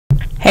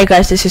Hey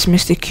guys, this is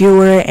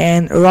MrQwer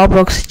and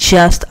Roblox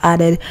just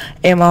added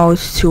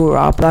emotes to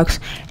Roblox,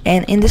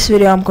 and in this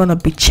video I'm gonna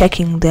be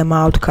checking them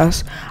out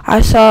because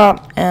I saw,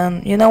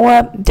 and you know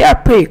what, they are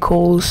pretty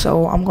cool,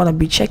 so I'm gonna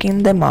be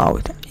checking them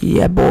out.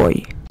 Yeah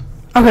boy.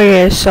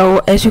 Okay guys,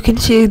 so as you can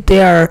see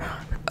there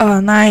are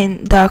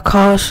 9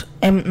 emotes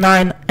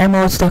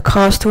that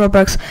cost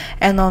Robux,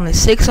 and only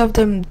 6 of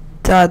them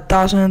that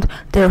doesn't.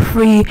 They're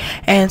free,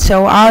 and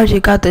so I already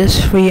got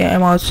this free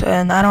emotes,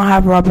 and I don't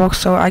have Roblox,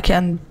 so I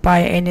can't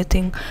buy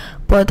anything,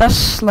 but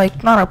that's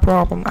like not a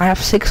problem. I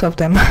have 6 of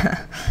them.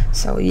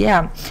 So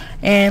yeah,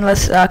 and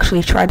let's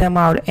actually try them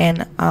out.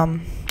 And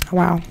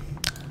wow,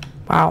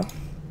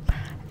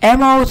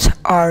 emotes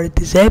are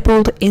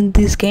disabled in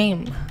this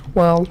game.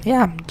 Well,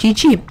 yeah,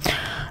 GG.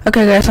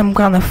 Okay guys, I'm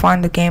gonna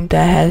find a game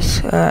that has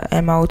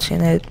emotes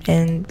in it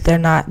and they're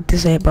not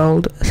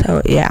disabled,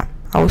 so yeah,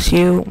 I'll see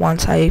you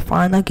once I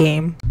find a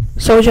game.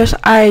 So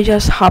I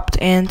just hopped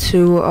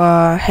into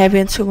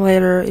Heaven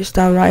Simulator, is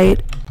that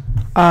right?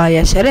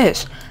 Yes it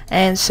is.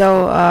 And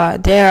so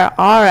there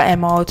are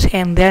emotes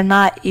and they're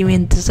not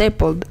even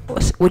disabled,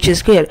 which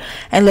is good.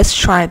 And let's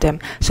try them.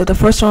 So the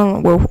first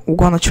one we're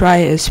gonna try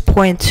is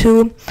point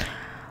 2.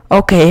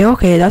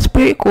 Okay, that's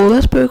pretty cool.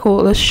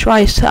 Let's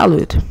try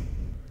salute.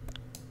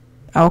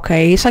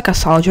 Okay, it's like a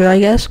soldier, I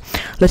guess.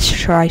 Let's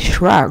try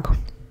shrug.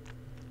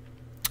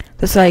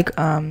 That's like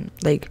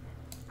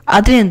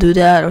I didn't do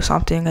that or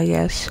something, I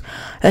guess.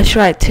 Let's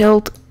try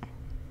tilt.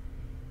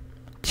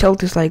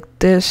 Tilt is like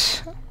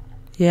this.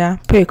 Yeah,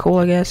 pretty cool,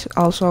 I guess.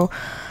 Also,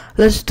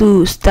 let's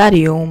do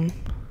stadium.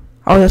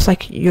 Oh, that's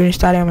like you're in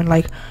stadium and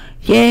like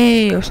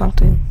yay or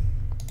something.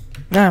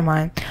 Never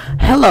mind.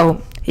 Hello.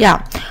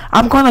 Yeah,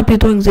 I'm gonna be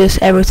doing this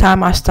every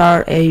time I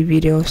start a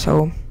video.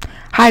 So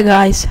hi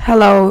guys,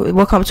 hello,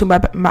 welcome to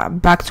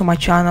back to my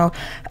channel.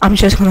 I'm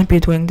just gonna be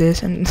doing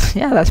this, and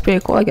yeah, that's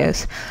pretty cool, I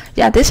guess.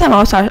 Yeah, these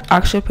emotes are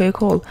actually pretty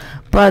cool,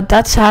 but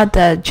that's sad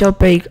that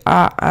jailbreak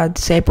are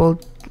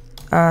disabled.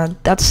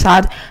 That's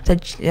sad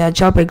that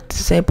jailbreak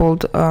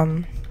disabled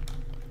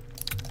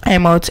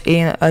emotes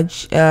in a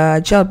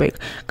jailbreak,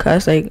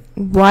 cause like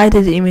why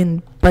did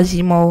even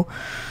Bazimo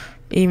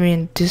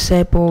even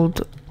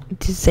disabled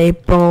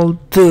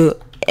the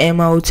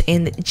emotes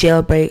in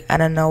jailbreak? I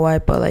don't know why,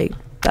 but like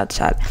that's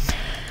sad.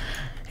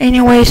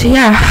 Anyways,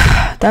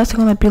 yeah, that's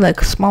gonna be like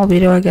a small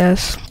video, I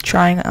guess,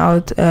 trying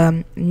out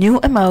new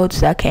emotes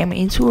that came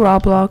into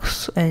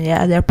Roblox, and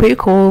yeah, they're pretty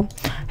cool.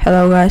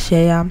 Hello guys.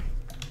 Yeah,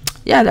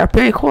 they're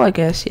pretty cool, I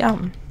guess. Yeah,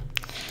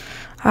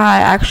 I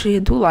actually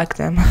do like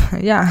them.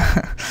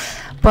 Yeah.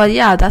 But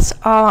yeah, that's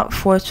all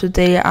for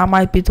today. I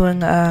might be doing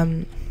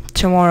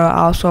tomorrow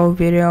also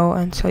video,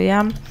 and so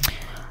yeah,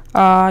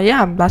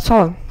 that's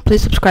all.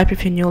 Please subscribe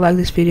if you're new, like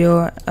this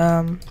video,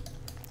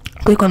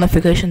 click on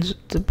notifications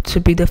to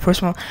be the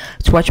first one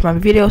to watch my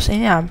videos,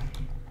 and yeah,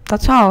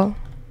 that's all.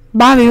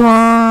 Bye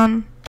everyone.